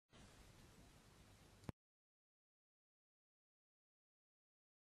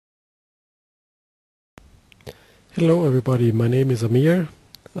Hello everybody, my name is Amir.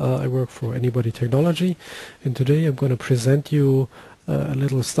 I work for AnyBody Technology, and today I'm going to present you a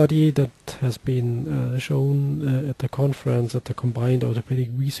little study that has been shown at the conference at the Combined Orthopedic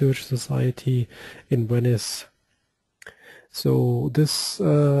Research Society in Venice. So this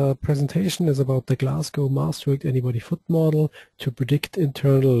presentation is about the Glasgow-Maastricht AnyBody Foot Model to predict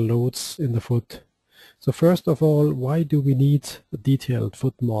internal loads in the foot. So first of all, why do we need a detailed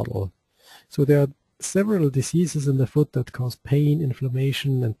foot model? So there are several diseases in the foot that cause pain,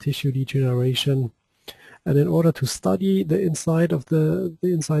 inflammation, and tissue degeneration. And in order to study the inside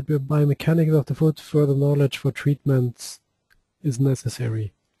biomechanics of the foot, further knowledge for treatments is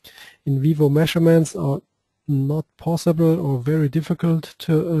necessary. In vivo measurements are not possible or very difficult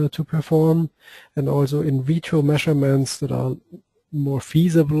to perform, and also in vitro measurements that are more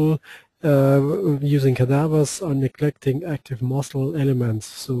feasible using cadavers are neglecting active muscle elements,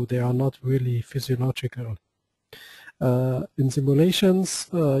 so they are not really physiological. In simulations,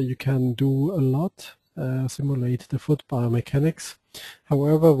 you can do a lot, simulate the foot biomechanics.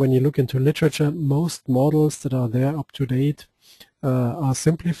 However, when you look into literature, most models that are there up to date are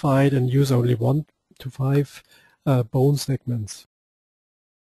simplified and use only 1 to 5 bone segments.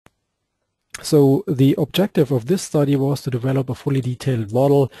 So the objective of this study was to develop a fully detailed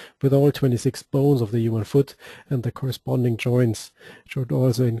model with all 26 bones of the human foot and the corresponding joints. It should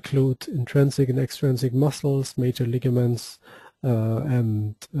also include intrinsic and extrinsic muscles, major ligaments,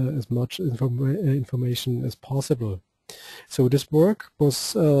 and as much information as possible. So this work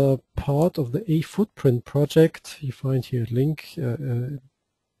was part of the A-Footprint project. You find here a link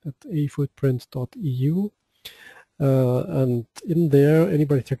at afootprint.eu. And in there,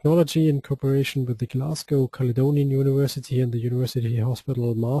 AnyBody Technology, in cooperation with the Glasgow Caledonian University and the University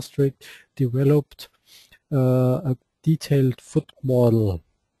Hospital Maastricht, developed a detailed foot model.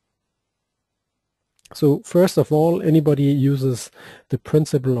 So first of all, AnyBody uses the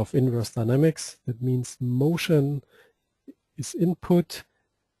principle of inverse dynamics. That means motion is input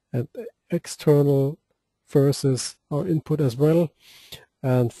and external forces are input as well,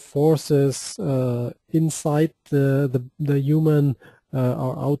 and forces inside the human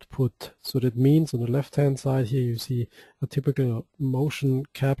are output. So that means on the left hand side here you see a typical motion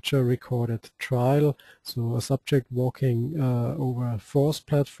capture recorded trial, so a subject walking over force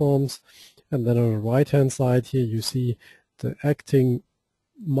platforms, and then on the right hand side here you see the acting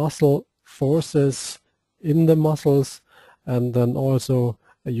muscle forces in the muscles, and then also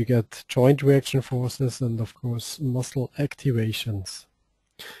you get joint reaction forces and of course muscle activations.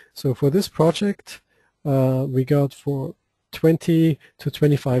 So for this project, we got for 20 to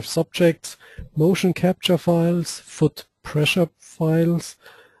 25 subjects, motion capture files, foot pressure files,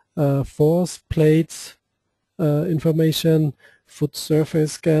 force plates information, foot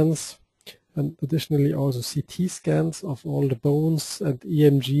surface scans, and additionally also CT scans of all the bones and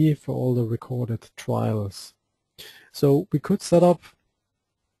EMG for all the recorded trials. So we could set up,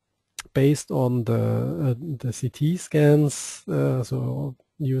 based on the CT scans, so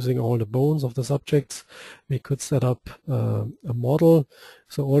using all the bones of the subjects, we could set up a model.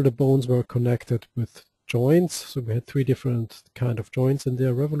 So all the bones were connected with joints. So we had 3 different kind of joints in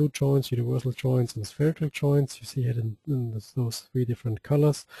there: revolute joints, universal joints, and spherical joints. You see it in those 3 different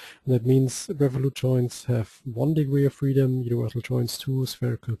colors. And that means revolute joints have 1 degree of freedom, universal joints 2,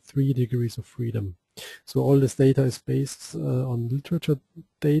 spherical 3 degrees of freedom. So all this data is based on literature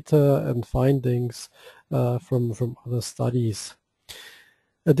data and findings from other studies.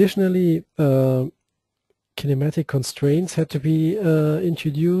 Additionally, kinematic constraints had to be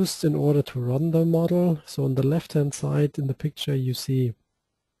introduced in order to run the model. So on the left-hand side in the picture you see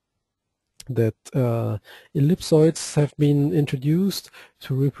that ellipsoids have been introduced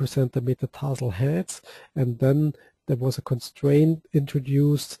to represent the metatarsal heads, and then there was a constraint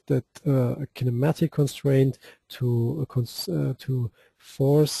introduced, that a kinematic constraint to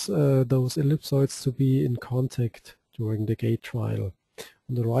force those ellipsoids to be in contact during the gait trial.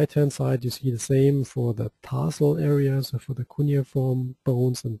 On the right hand side you see the same for the tarsal areas, so for the cuneiform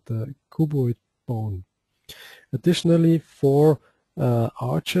bones and the cuboid bone. Additionally, 4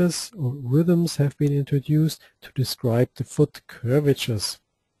 arches or rhythms have been introduced to describe the foot curvatures.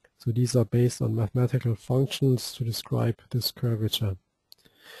 So these are based on mathematical functions to describe this curvature.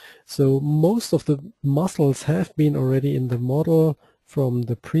 So most of the muscles have been already in the model from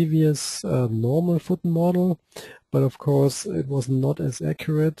the previous normal foot model, but of course it was not as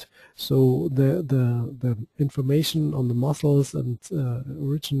accurate. So the information on the muscles and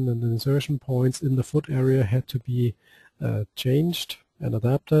origin and insertion points in the foot area had to be changed and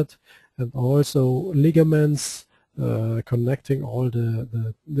adapted, and also ligaments connecting all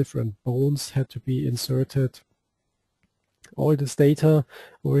the different bones had to be inserted All this data,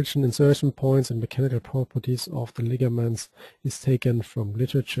 origin, insertion points, and mechanical properties of the ligaments is taken from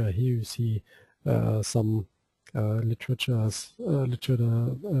literature. Here you see some literature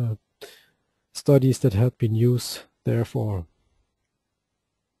studies that had been used therefore.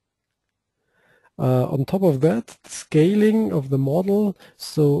 On top of that, scaling of the model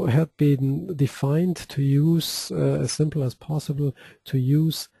had been defined to use, as simple as possible, to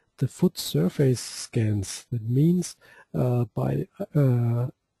use the foot surface scans. That means by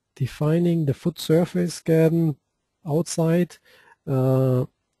defining the foot surface scan outside,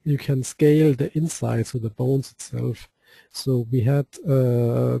 you can scale the inside, so the bones itself. So we had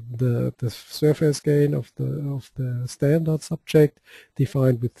the surface gain of the standard subject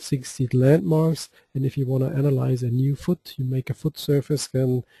defined with 16 landmarks, and if you want to analyze a new foot, you make a foot surface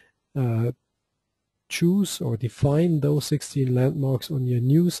scan, choose or define those 16 landmarks on your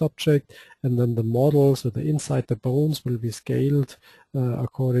new subject, and then the model, so the inside the bones, will be scaled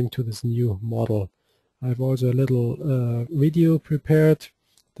according to this new model. I have also a little video prepared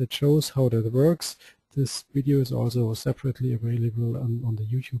that shows how that works. This video is also separately available on the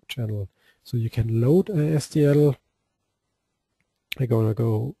YouTube channel. So you can load a STL. I'm gonna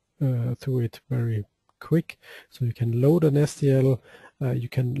go through it very quick. So you can load an STL. You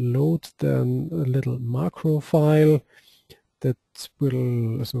can load then a little macro file that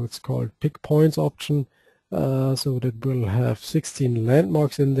will, so it's called pick points option. So that will have 16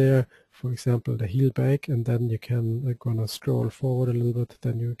 landmarks in there. For example, the heel back, and then you can gonna scroll forward a little bit.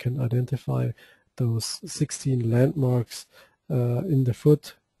 Then you can identify those 16 landmarks in the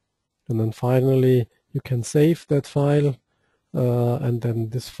foot, and then finally you can save that file, and then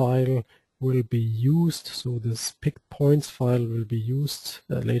this file will be used, so this pick points file will be used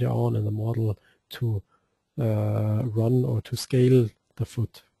later on in the model to run or to scale the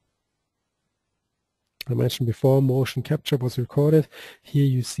foot. I mentioned before motion capture was recorded. Here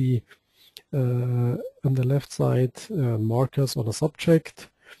you see on the left side markers on a subject.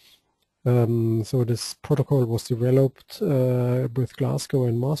 So this protocol was developed with Glasgow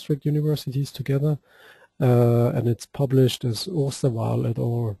and Maastricht universities together, and it's published as Osterwahl et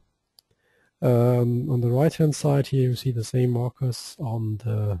al. On the right hand side here you see the same markers on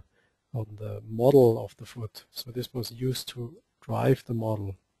the model of the foot. So this was used to drive the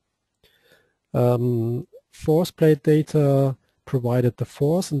model. Force plate data provided the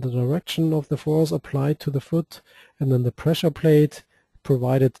force and the direction of the force applied to the foot, and then the pressure plate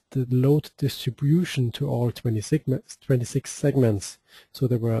provided the load distribution to all 26 segments. So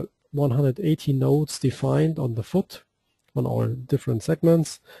there were 180 nodes defined on the foot on all different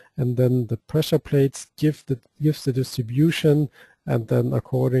segments, and then the pressure plates gives the distribution, and then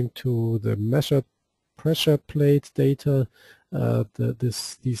according to the measured pressure plate data,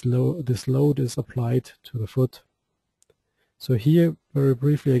 this load is applied to the foot. So here, very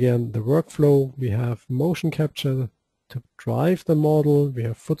briefly again, the workflow: we have motion capture to drive the model, we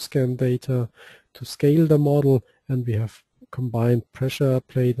have foot scan data to scale the model, and we have combined pressure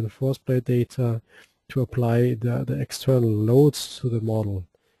plate and force plate data to apply the external loads to the model.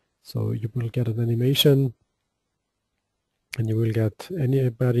 So you will get an animation, and you will get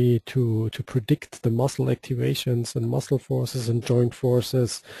anybody to predict the muscle activations and muscle forces and joint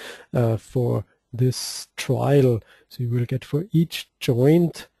forces for this trial. So you will get for each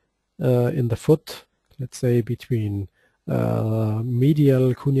joint in the foot, let's say between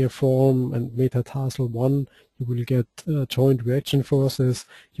medial cuneiform and metatarsal 1, you will get joint reaction forces.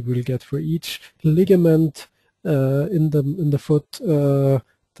 You will get for each ligament in the foot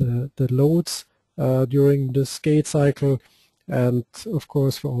the loads during the skate cycle, and of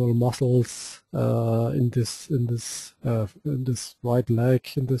course for all muscles in this right leg,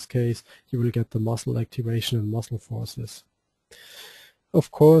 in this case, you will get the muscle activation and muscle forces.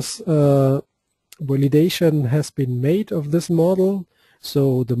 Of course, validation has been made of this model.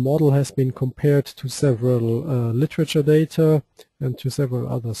 So the model has been compared to several literature data and to several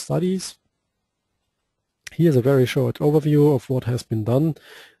other studies. Here's a very short overview of what has been done.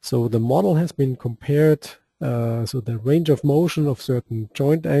 So the model has been compared, so the range of motion of certain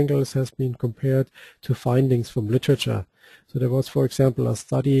joint angles has been compared to findings from literature. So there was, for example, a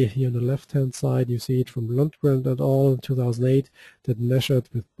study here on the left-hand side, you see it from Lundgren et al. In 2008, that measured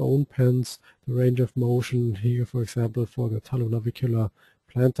with bone pens the range of motion here, for example, for the talonavicular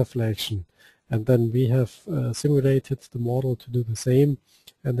plantar flexion. And then we have simulated the model to do the same.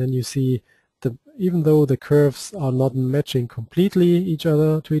 And then you see, even though the curves are not matching completely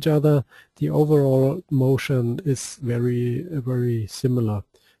to each other, the overall motion is very, very similar.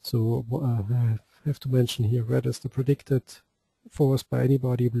 So I have to mention here, red is the predicted force by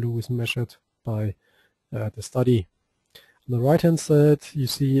anybody, blue is measured by the study. On the right hand side you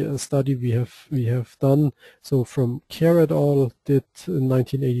see a study we have done. So from Kerr et al. Did in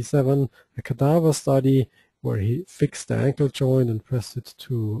 1987 a cadaver study where he fixed the ankle joint and pressed it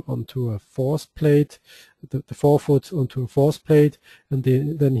onto a force plate, the forefoot onto a force plate, and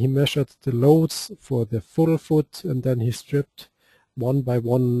then he measured the loads for the full foot, and then he stripped one by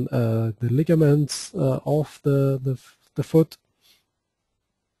one the ligaments off the foot,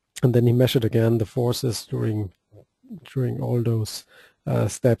 and then he measured again the forces during all those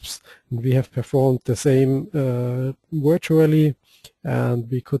steps. And we have performed the same virtually,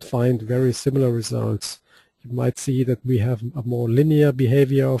 and we could find very similar results. You might see that we have a more linear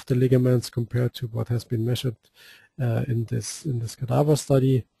behavior of the ligaments compared to what has been measured in this cadaver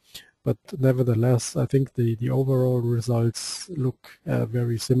study. But nevertheless, I think the overall results look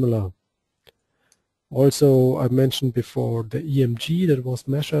very similar. Also, I mentioned before the EMG that was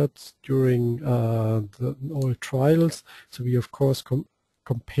measured during all trials. So we of course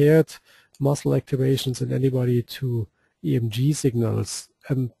compared muscle activations in AnyBody to EMG signals.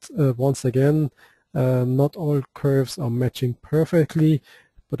 And once again, not all curves are matching perfectly,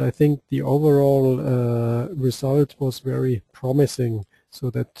 but I think the overall result was very promising, so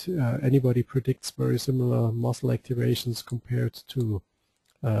that AnyBody predicts very similar muscle activations compared to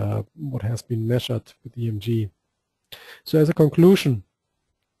what has been measured with EMG. So as a conclusion,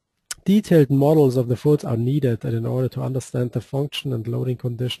 detailed models of the foot are needed in order to understand the function and loading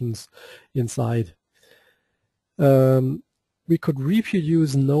conditions inside. We could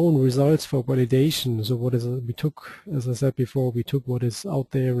reproduce known results for validation. So we took, as I said before, we took what is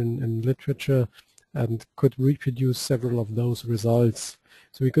out there in literature and could reproduce several of those results.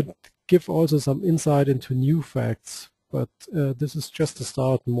 So we could give also some insight into new facts, but this is just the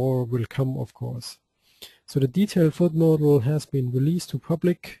start. More will come, of course. So the detailed foot model has been released to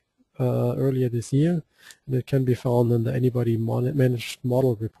public earlier this year, and it can be found in the AnyBody managed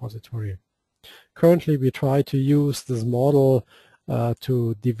model repository. Currently, we try to use this model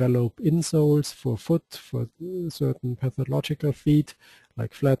to develop insoles for foot, for certain pathological feet,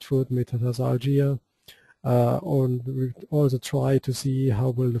 like flat foot, metatarsalgia. And we also try to see how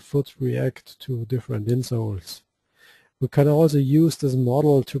will the foot react to different insoles. We can also use this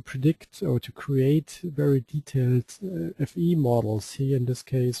model to predict or to create very detailed FE models, here in this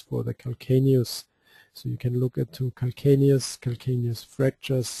case for the calcaneus. So you can look into calcaneus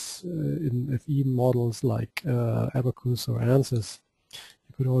fractures in FE models like abacus or ANSYS.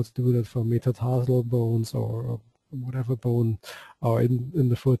 You could also do that for metatarsal bones or whatever bone are in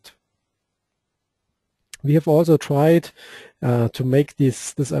the foot. We have also tried to make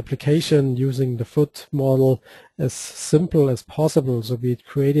this application using the foot model as simple as possible. So we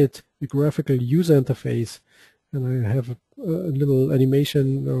created a graphical user interface, and I have a little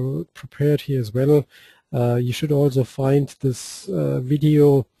animation prepared here as well. You should also find this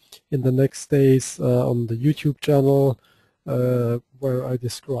video in the next days on the YouTube channel where I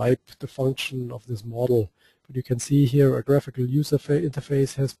describe the function of this model. But you can see here a graphical user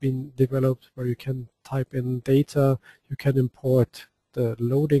interface has been developed where you can type in data, you can import the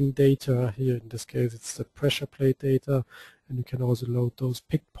loading data. Here in this case it's the pressure plate data, and you can also load those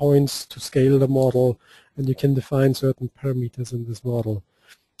pick points to scale the model, and you can define certain parameters in this model.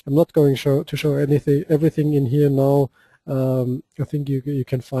 I'm not going to show everything in here now. I think you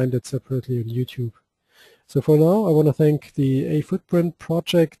can find it separately on YouTube. So for now, I want to thank the A-Footprint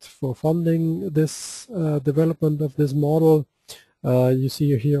project for funding this development of this model. You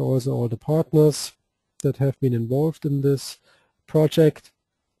see here also all the partners that have been involved in this project.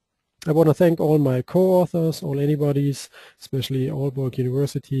 I want to thank all my co-authors, all AnyBodies, especially Aalborg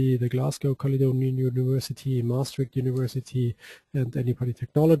University, the Glasgow-Caledonian University, Maastricht University, and AnyBody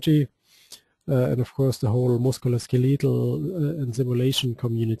Technology, and of course the whole musculoskeletal and simulation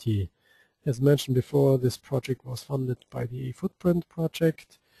community. As mentioned before, this project was funded by the A-Footprint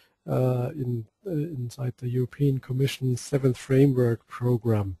project inside the European Commission's 7th Framework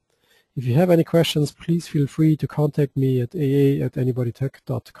Program. If you have any questions, please feel free to contact me at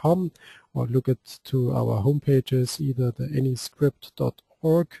aa@anybodytech.com or look to our homepages, either the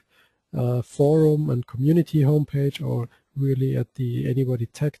anyscript.org forum and community homepage, or really at the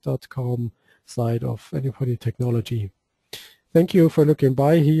anybodytech.com side of AnyBody Technology. Thank you for looking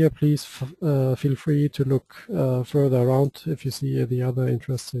by here. Please feel free to look further around if you see the other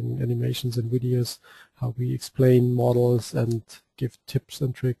interesting animations and videos, how we explain models and give tips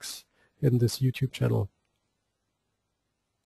and tricks in this YouTube channel.